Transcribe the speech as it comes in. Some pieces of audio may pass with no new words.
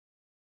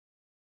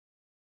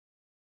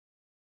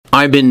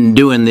I've been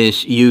doing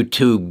this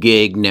YouTube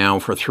gig now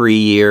for 3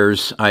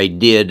 years. I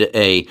did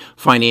a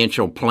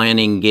financial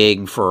planning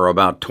gig for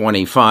about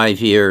 25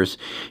 years.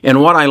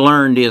 And what I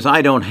learned is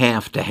I don't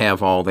have to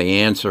have all the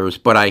answers,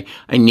 but I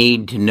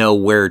need to know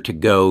where to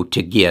go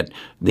to get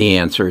the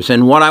answers.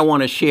 And what I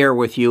want to share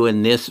with you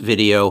in this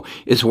video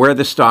is where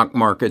the stock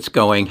market's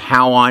going,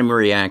 how I'm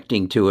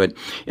reacting to it.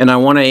 And I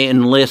want to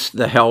enlist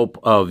the help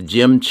of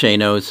Jim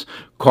Chanos,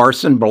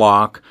 Carson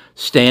Block,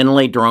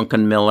 Stanley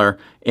Druckenmiller,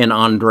 and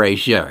Andrei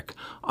Jikh.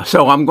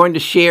 So I'm going to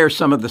share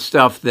some of the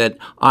stuff that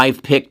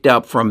I've picked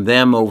up from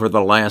them over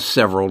the last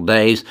several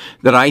days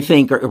that I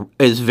think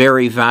is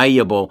very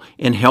valuable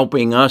in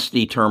helping us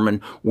determine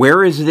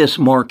where is this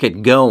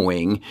market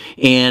going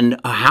and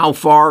how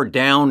far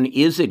down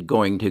is it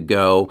going to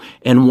go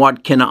and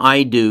what can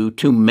I do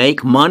to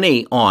make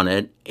money on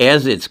it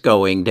as it's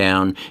going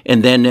down,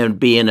 and then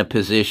be in a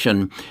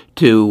position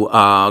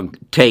to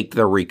take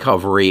the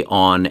recovery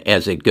on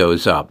as it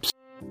goes up.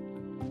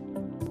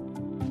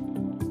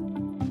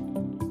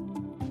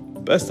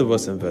 Best of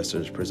Us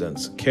Investors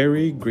presents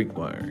Kerry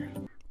Griegmeier.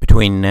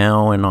 Between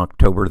now and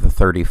October the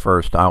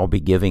 31st, I'll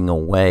be giving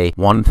away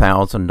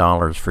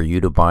 $1,000 for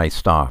you to buy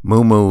stock.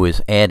 Moomoo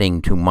is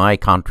adding to my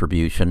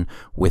contribution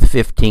with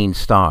 15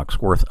 stocks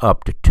worth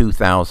up to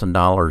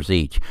 $2,000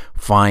 each.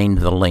 Find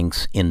the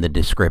links in the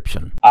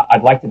description.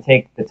 I'd like to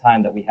take the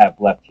time that we have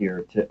left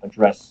here to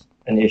address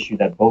an issue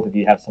that both of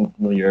you have some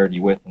familiarity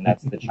with, and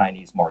that's the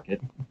Chinese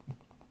market.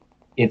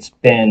 It's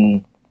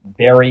been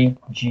very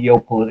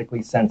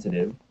geopolitically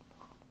sensitive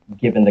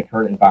given the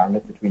current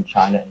environment between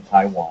China and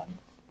Taiwan.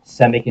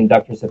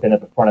 Semiconductors have been at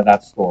the front of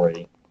that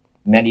story.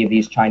 Many of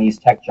these Chinese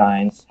tech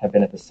giants have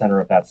been at the center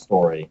of that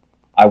story.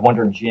 I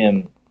wonder,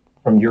 Jim,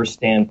 from your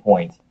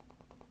standpoint,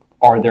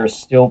 are there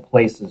still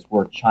places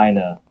where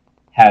China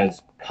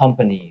has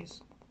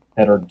companies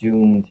that are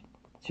doomed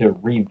to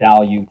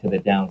revalue to the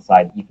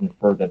downside even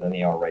further than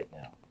they are right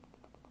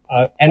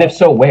now? And if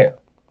so, where?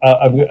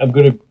 I'm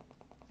going to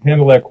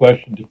handle that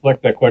question,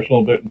 deflect that question a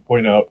little bit, and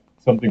point out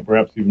something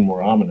perhaps even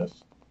more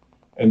ominous.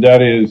 And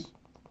that is,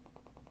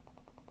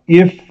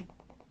 if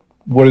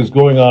what is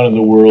going on in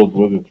the world,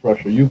 whether it's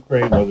Russia,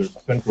 Ukraine, whether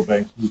it's central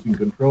banks losing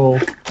control,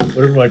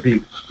 whatever it might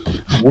be,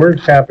 weren't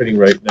happening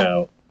right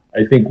now,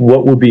 I think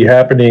what would be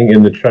happening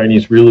in the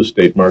Chinese real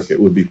estate market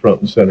would be front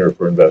and center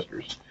for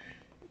investors.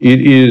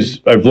 It is,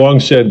 I've long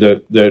said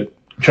that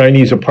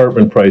Chinese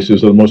apartment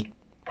prices are the most,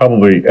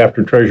 probably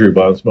after treasury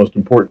bonds, most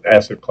important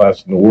asset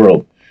class in the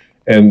world,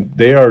 and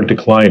they are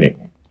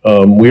declining.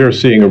 We are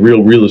seeing a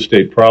real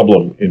estate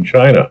problem in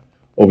China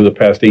over the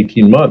past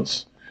 18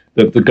 months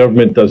that the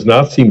government does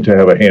not seem to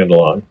have a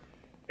handle on.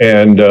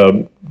 And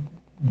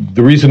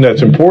the reason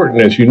that's important,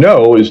 as you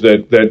know, is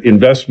that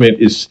investment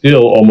is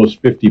still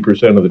almost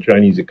 50% of the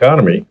Chinese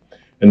economy,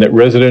 and that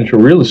residential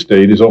real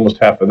estate is almost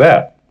half of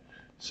that.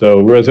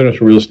 So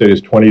residential real estate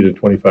is 20 to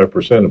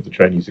 25% of the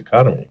Chinese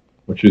economy,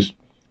 which is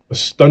a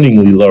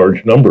stunningly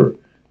large number.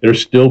 They're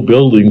still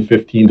building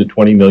 15 to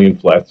 20 million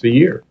flats a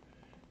year.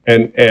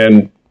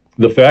 And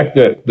the fact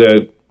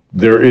that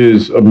there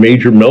is a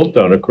major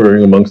meltdown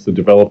occurring amongst the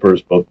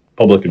developers, both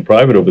public and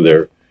private over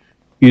there,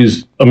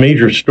 is a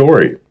major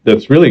story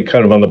that's really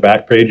kind of on the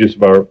back pages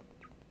of our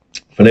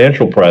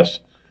financial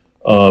press.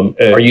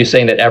 Are you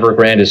saying that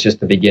Evergrande is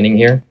just the beginning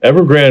here?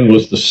 Evergrande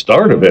was the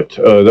start of it.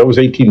 That was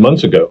 18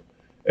 months ago.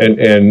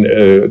 And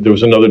there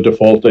was another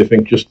default, I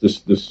think, just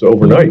this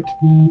overnight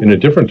in a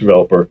different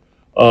developer.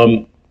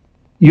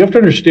 You have to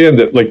understand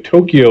that, like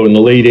Tokyo in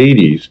the late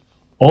 80s,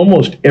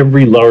 almost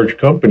every large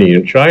company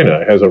in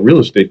China has a real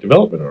estate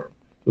development arm.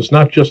 So it's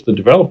not just the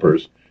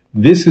developers.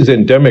 This is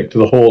endemic to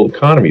the whole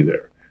economy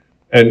there.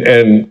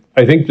 And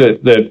I think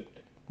that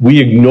we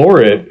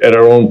ignore it at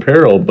our own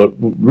peril, but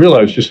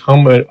realize just how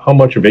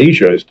much of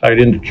Asia is tied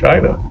into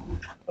China.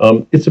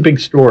 It's a big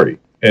story.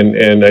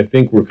 And I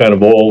think we're kind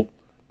of all,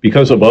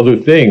 because of other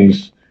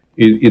things,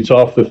 it's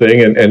off the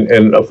thing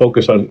and a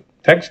focus on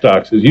tech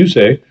stocks, as you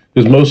say,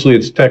 because mostly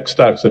it's tech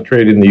stocks that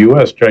trade in the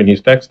U.S.,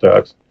 Chinese tech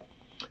stocks.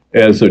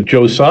 As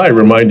Joe Tsai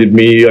reminded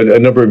me a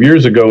number of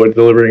years ago at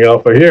Delivering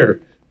Alpha here,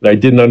 that I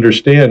didn't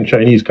understand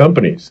Chinese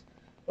companies.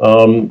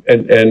 You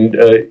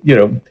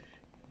know,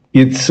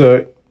 it's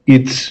a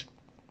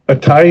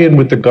tie-in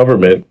with the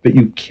government that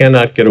you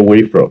cannot get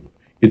away from.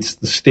 It's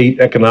the state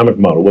economic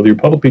model, whether you're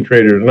publicly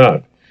traded or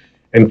not.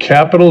 And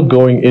capital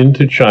going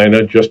into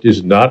China just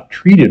is not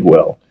treated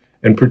well.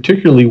 And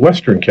particularly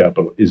Western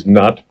capital is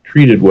not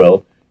treated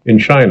well in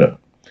China.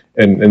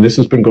 And this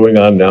has been going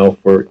on now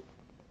for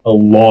a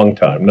long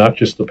time, not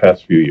just the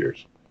past few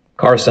years.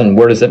 Carson,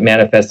 where does it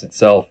manifest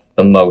itself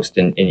the most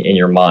in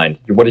your mind?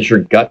 What does your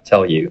gut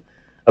tell you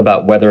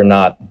about whether or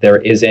not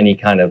there is any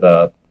kind of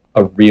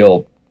a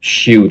real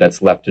shoe that's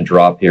left to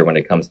drop here when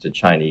it comes to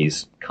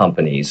Chinese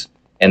companies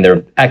and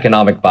their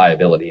economic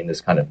viability in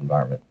this kind of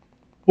environment?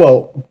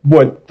 Well,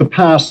 what the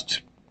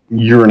past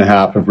year and a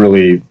half have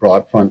really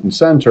brought front and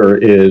center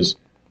is,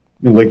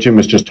 like Jim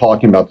was just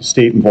talking about, the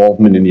state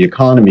involvement in the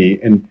economy.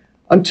 And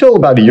until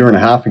about a year and a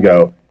half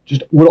ago,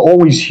 just would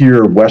always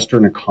hear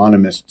Western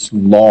economists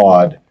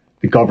laud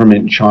the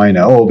government in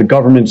China. Oh, the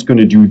government's going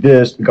to do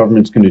this, the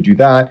government's going to do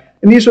that.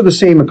 And these are the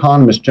same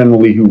economists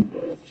generally who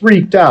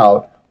freaked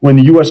out when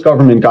the U.S.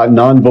 government got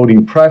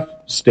non-voting pref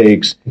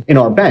stakes in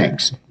our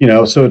banks.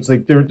 So it's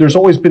like there's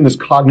always been this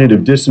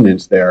cognitive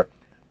dissonance there.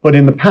 But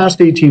in the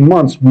past 18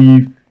 months,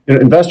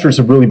 investors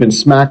have really been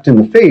smacked in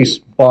the face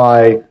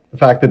by the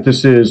fact that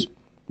this is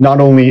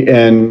not only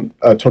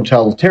a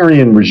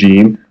totalitarian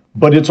regime,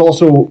 but it's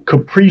also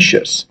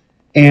capricious.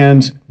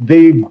 And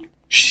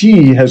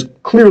Xi has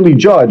clearly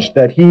judged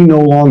that he no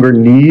longer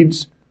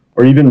needs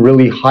or even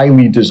really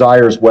highly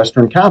desires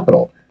Western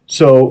capital.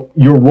 So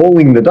you're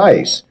rolling the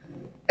dice.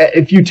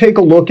 If you take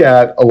a look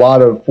at a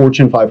lot of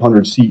Fortune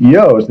 500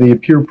 CEOs, they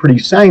appear pretty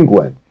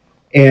sanguine.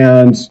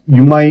 And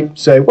you might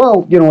say,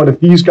 well, you know what, if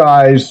these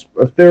guys,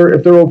 if they're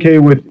okay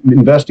with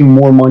investing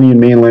more money in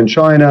mainland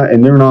China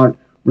and they're not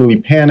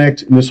really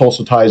panicked, and this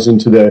also ties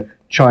into the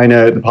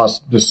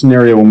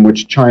scenario in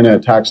which China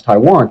attacks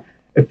Taiwan,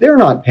 if they're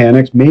not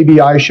panicked, maybe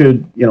I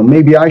should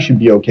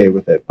be okay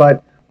with it.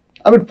 But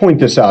I would point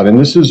this out, and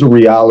this is a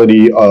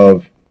reality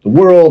of the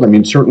world. I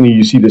mean, certainly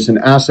you see this in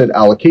asset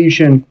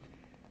allocation.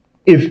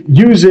 If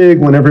you zig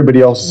when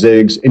everybody else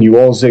zigs and you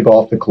all zig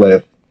off the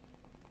cliff,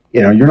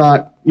 you're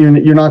not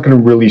going to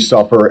really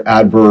suffer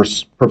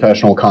adverse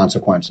professional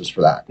consequences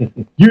for that.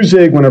 You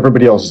zig when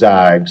everybody else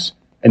zags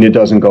and it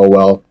doesn't go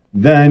well,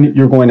 then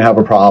you're going to have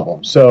a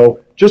problem.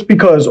 So just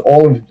because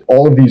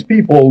all of these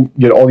people,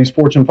 all these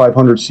Fortune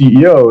 500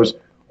 CEOs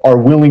are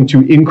willing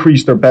to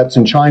increase their bets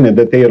in China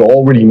that they had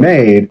already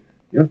made,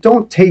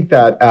 don't take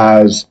that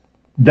as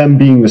them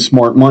being the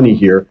smart money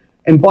here.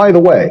 And by the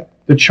way,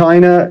 the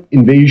China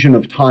invasion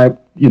of Taiwan,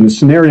 in the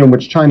scenario in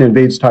which China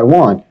invades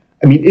Taiwan,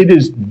 I mean, it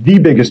is the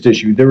biggest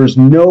issue. There is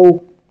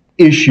no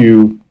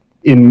issue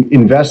in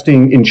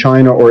investing in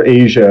China or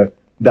Asia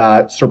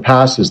that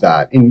surpasses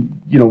that.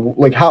 And,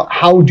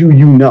 how do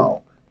you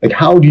know? Like,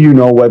 how do you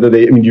know whether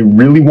you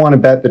really want to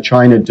bet that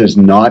China does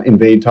not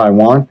invade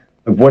Taiwan?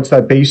 Like, what's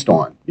that based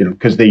on?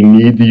 Because they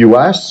need the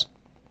U.S.?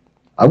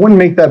 I wouldn't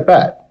make that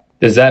bet.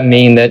 Does that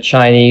mean that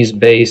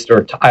Chinese-based,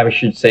 or I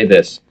should say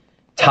this,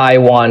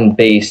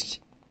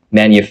 Taiwan-based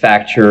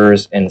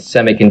manufacturers and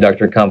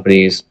semiconductor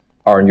companies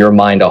are, in your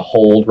mind, a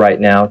hold right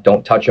now?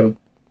 Don't touch them?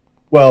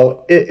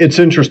 Well, it's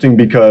interesting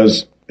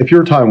because if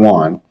you're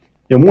Taiwan,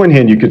 on one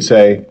hand, you could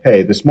say,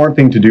 hey, the smart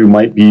thing to do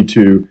might be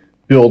to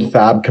build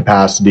fab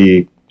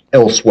capacity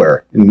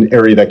elsewhere in an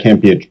area that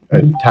can't be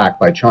attacked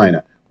by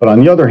China. But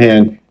on the other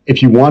hand,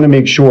 if you want to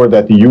make sure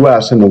that the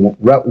U.S. and the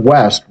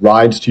West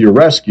rides to your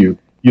rescue,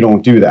 you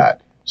don't do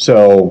that.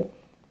 So,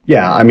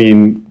 yeah, I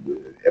mean,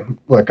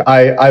 look,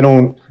 I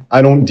don't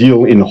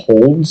deal in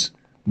holds,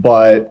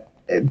 but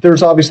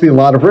there's obviously a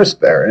lot of risk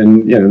there,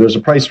 and there's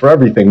a price for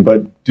everything.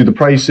 But do the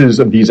prices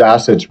of these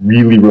assets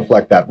really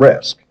reflect that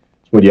risk?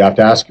 That's what you have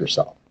to ask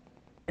yourself.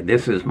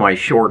 This is my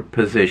short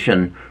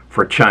position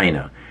for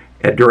China,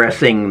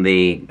 addressing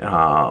the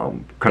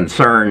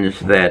concerns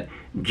that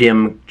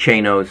Jim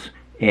Chanos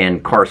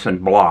and Carson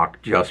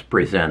Block just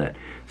presented.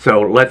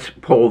 So let's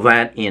pull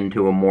that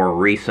into a more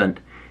recent,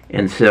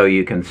 and so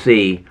you can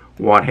see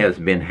what has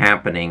been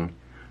happening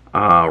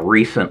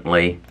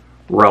recently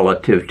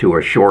relative to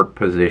a short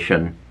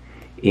position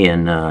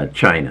in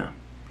China.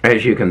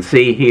 As you can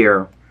see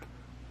here,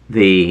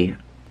 the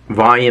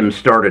volume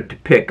started to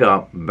pick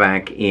up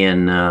back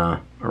in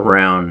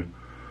around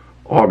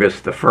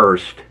August the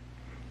 1st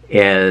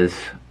as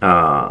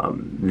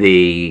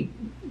the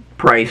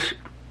price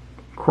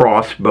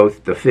crossed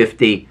both the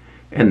 50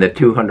 and the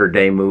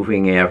 200-day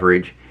moving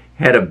average,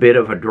 had a bit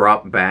of a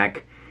drop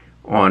back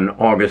on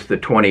August the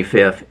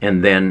 25th,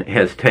 and then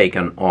has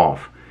taken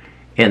off.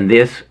 And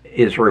this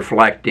is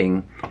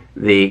reflecting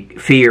the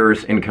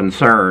fears and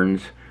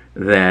concerns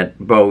that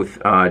both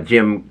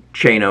Jim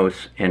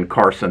Chanos and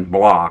Carson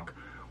Block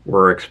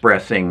were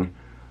expressing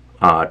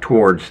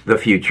towards the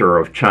future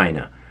of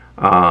China.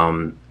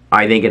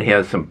 I think it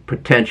has some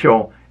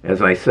potential.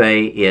 As I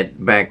say,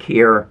 back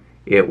here,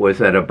 it was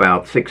at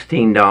about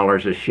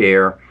 $16 a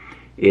share.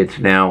 It's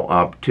now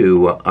up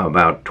to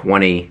about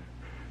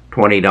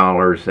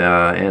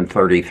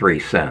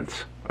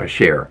 $20.33 a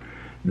share.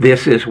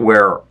 This is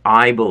where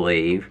I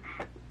believe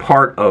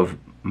part of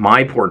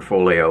my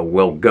portfolio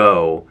will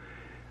go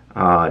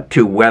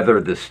to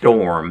weather the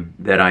storm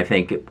that I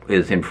think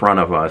is in front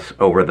of us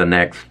over the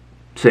next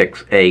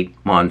 6, 8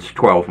 months,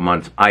 12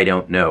 months. I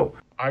don't know.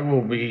 I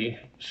will be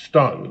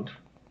stunned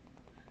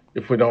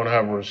if we don't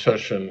have a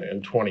recession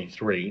in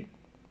 23.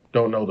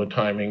 Don't know the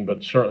timing,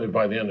 but certainly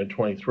by the end of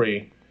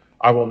 23.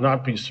 I will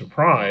not be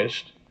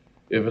surprised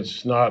if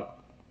it's not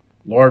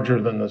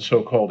larger than the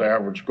so-called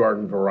average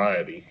garden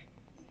variety.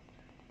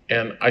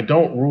 And I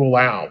don't rule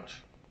out,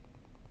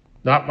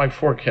 not my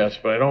forecast,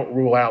 but I don't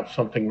rule out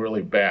something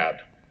really bad.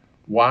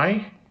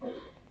 Why?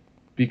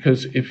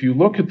 Because if you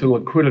look at the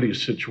liquidity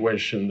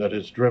situation that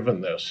has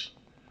driven this,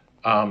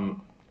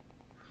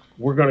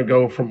 we're going to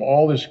go from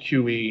all this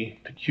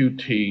QE to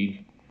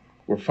QT.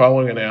 We're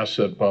following an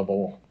asset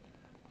bubble.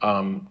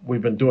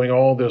 We've been doing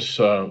all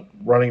this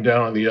running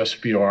down on the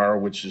SPR,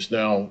 which is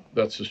now,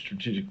 that's the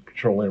Strategic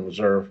Petroleum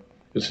Reserve.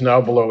 It's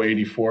now below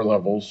 84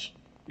 levels,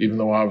 even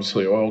though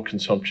obviously oil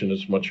consumption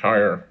is much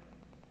higher.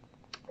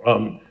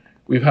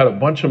 We've had a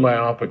bunch of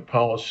myopic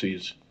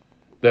policies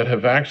that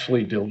have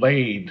actually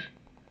delayed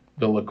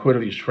the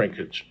liquidity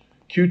shrinkage.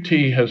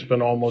 QT has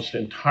been almost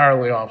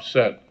entirely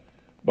offset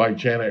by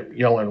Janet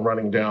Yellen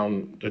running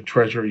down the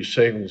Treasury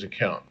savings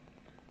account.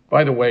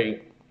 By the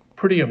way,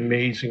 pretty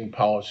amazing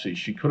policy.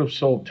 She could have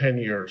sold 10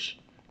 years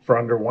for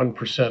under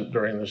 1%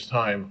 during this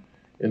time.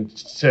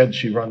 Instead,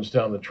 she runs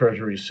down the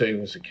Treasury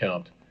savings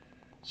account.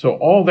 So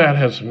all that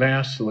has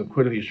masked the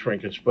liquidity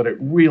shrinkage, but it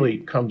really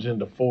comes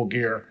into full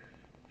gear.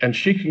 And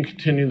she can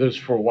continue this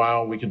for a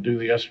while. We can do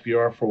the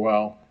SPR for a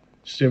while,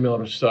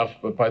 stimulative stuff.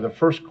 But by the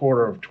first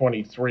quarter of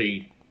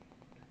 23,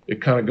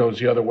 it kind of goes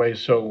the other way.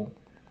 So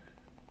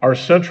our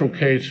central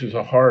case is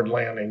a hard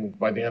landing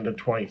by the end of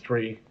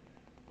 23.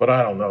 But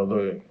I don't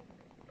know.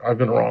 I've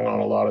been wrong on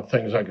a lot of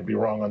things. I could be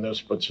wrong on this.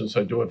 But since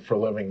I do it for a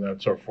living,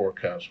 that's our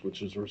forecast,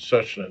 which is a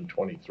recession in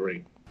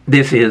 23.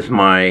 This is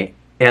my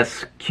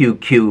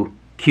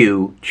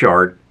SQQQ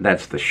chart.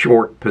 That's the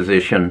short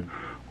position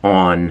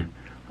on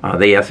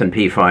the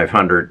S&P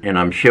 500, and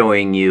I'm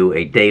showing you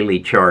a daily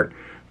chart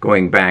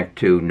going back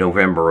to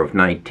November of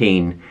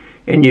 19,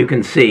 and you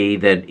can see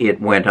that it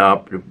went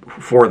up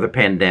for the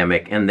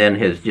pandemic and then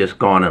has just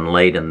gone and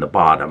laid in the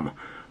bottom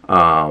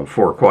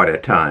for quite a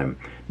time.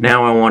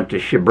 Now I want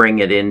to bring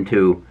it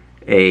into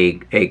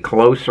a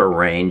closer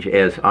range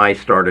as I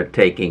started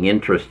taking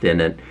interest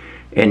in it,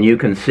 and you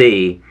can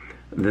see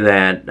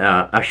that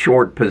a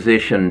short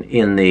position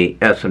in the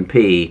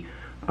S&P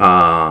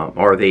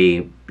or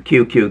the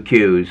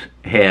QQQs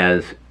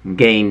has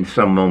gained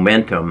some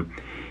momentum.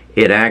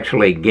 It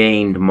actually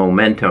gained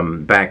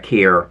momentum back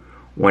here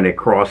when it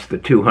crossed the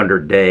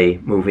 200-day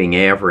moving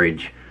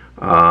average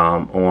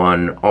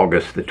on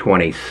August the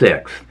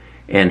 26th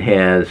and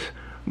has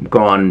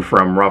gone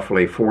from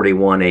roughly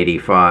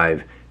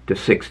 41.85 to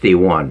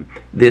 61.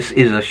 This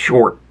is a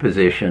short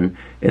position,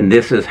 and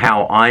this is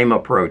how I'm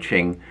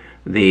approaching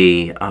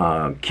the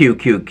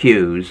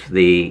QQQs,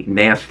 the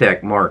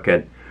NASDAQ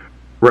market,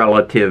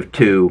 relative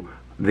to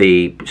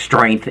the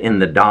strength in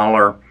the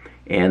dollar,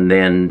 and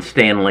then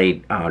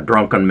Stanley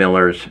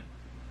Druckenmiller's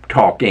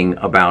talking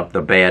about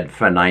the bad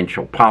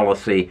financial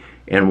policy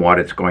and what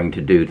it's going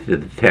to do to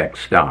the tech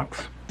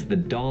stocks. The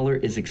dollar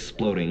is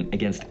exploding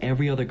against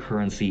every other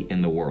currency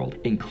in the world,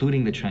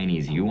 including the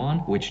Chinese yuan,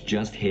 which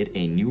just hit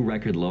a new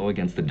record low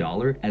against the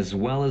dollar, as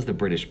well as the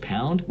British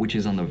pound, which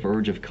is on the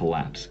verge of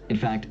collapse. In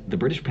fact, the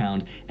British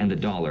pound and the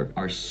dollar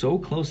are so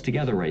close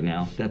together right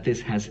now that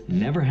this has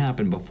never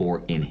happened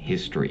before in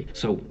history.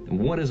 So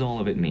what does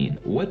all of it mean?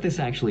 What this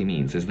actually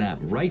means is that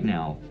right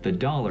now, the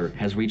dollar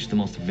has reached the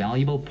most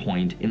valuable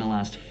point in the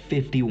last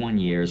 51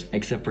 years,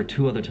 except for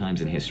two other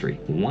times in history.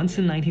 Once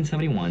in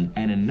 1971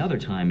 and another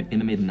time in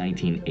the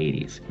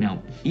mid-1980s.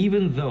 Now,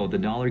 even though the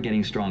dollar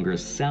getting stronger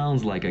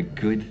sounds like a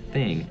good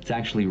thing, it's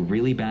actually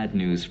really bad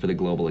news for the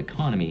global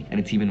economy,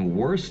 and it's even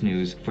worse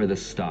news for the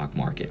stock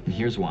market. And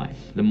here's why.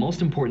 The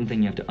most important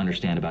thing you have to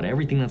understand about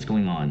everything that's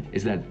going on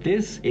is that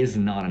this is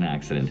not an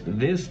accident.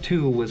 This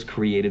too was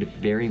created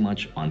very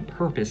much on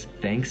purpose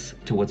thanks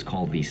to what's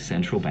called the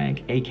central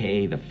bank,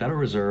 aka the Federal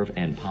Reserve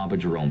and Papa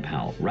Jerome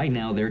Powell. Right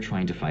now they're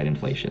trying to fight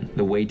inflation.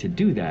 The way to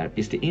do that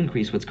is to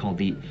increase what's called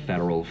the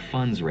federal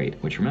funds rate,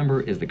 which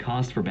remember is the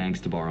cost for banks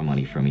to borrow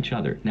money from each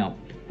other. Now,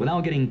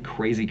 without getting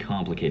crazy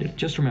complicated,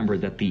 just remember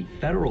that the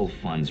federal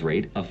funds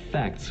rate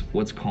affects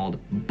what's called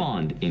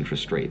bond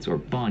interest rates or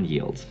bond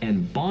yields,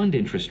 and bond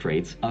interest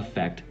rates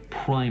affect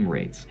prime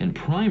rates, and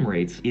prime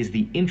rates is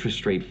the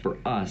interest rate for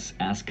us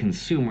as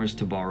consumers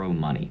to borrow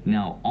money.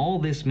 Now, all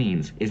this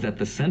means is that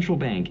the central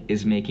bank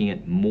is making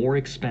it more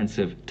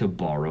expensive to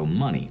borrow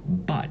money,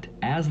 but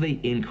as they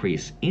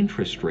increase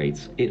interest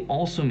rates, it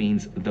also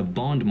means the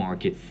bond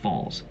market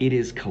falls. It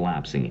is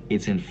collapsing.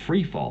 It's in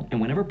free fall, and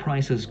whenever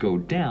prices go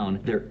down,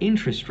 their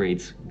interest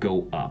rates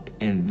go up,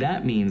 and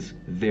that means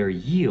their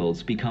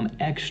yields become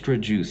extra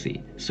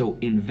juicy. So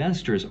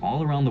investors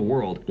all around the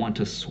world want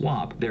to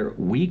swap their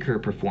weaker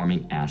performing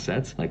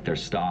assets like their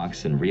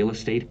stocks and real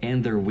estate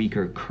and their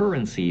weaker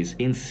currencies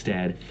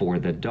instead for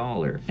the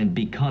dollar. And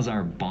because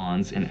our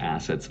bonds and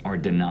assets are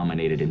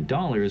denominated in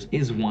dollars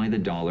is why the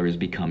dollar is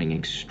becoming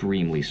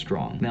extremely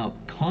strong. Now,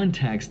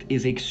 context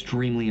is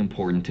extremely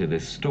important to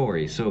this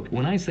story. So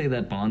when I say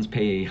that bonds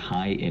pay a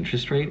high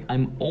interest rate,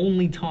 I'm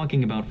only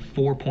talking about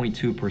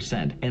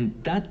 4.2%. And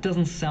that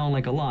doesn't sound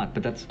like a lot,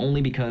 but that's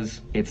only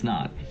because it's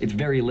not. It's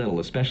very little,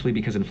 especially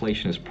because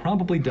inflation is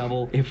probably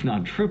double, if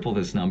not triple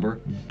this number,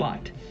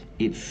 but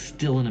it's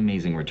still an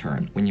amazing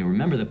return. When you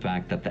remember the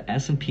fact that the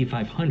S&P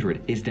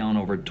 500 is down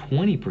over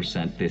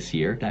 20% this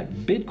year, that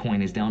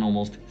Bitcoin is down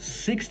almost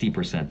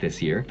 60% this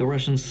year, the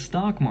Russian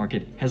stock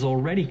market has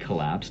already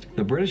collapsed,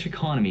 the British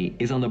economy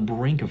is on the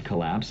brink of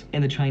collapse,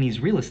 and the Chinese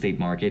real estate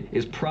market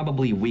is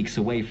probably weeks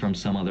away from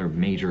some other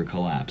major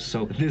collapse.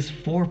 So this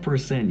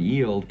 4%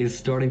 yield is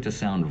starting to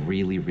sound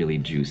really, really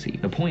juicy.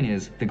 The point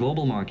is, the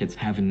global markets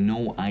have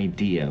no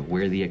idea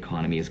where the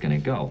economy is going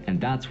to go,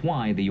 and that's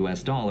why the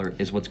US dollar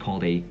is what's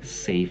called a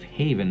safe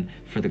haven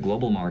for the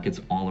global markets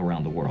all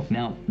around the world.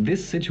 Now,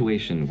 this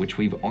situation, which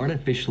we've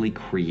artificially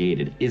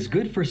created, is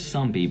good for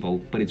some people,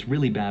 but it's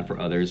really bad for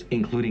others,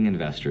 including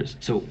investors.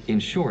 So, in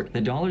short,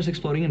 the dollar's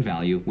exploding in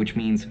value, which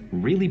means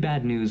really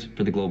bad news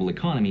for the global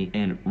economy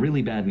and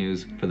really bad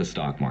news for the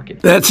stock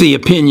market. That's the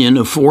opinion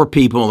of 4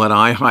 people that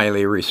I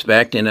highly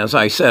respect. And as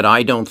I said,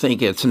 I don't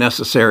think it's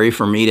necessary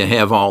for me to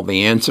have all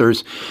the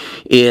answers.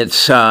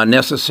 It's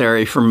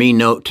necessary for me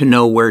to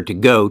know where to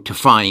go to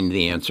find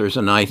the answers.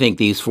 And I think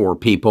these 4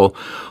 people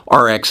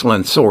are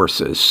excellent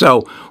sources.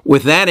 So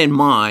with that in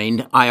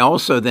mind, I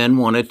also then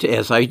wanted to,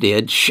 as I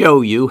did,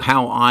 show you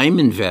how I'm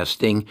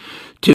investing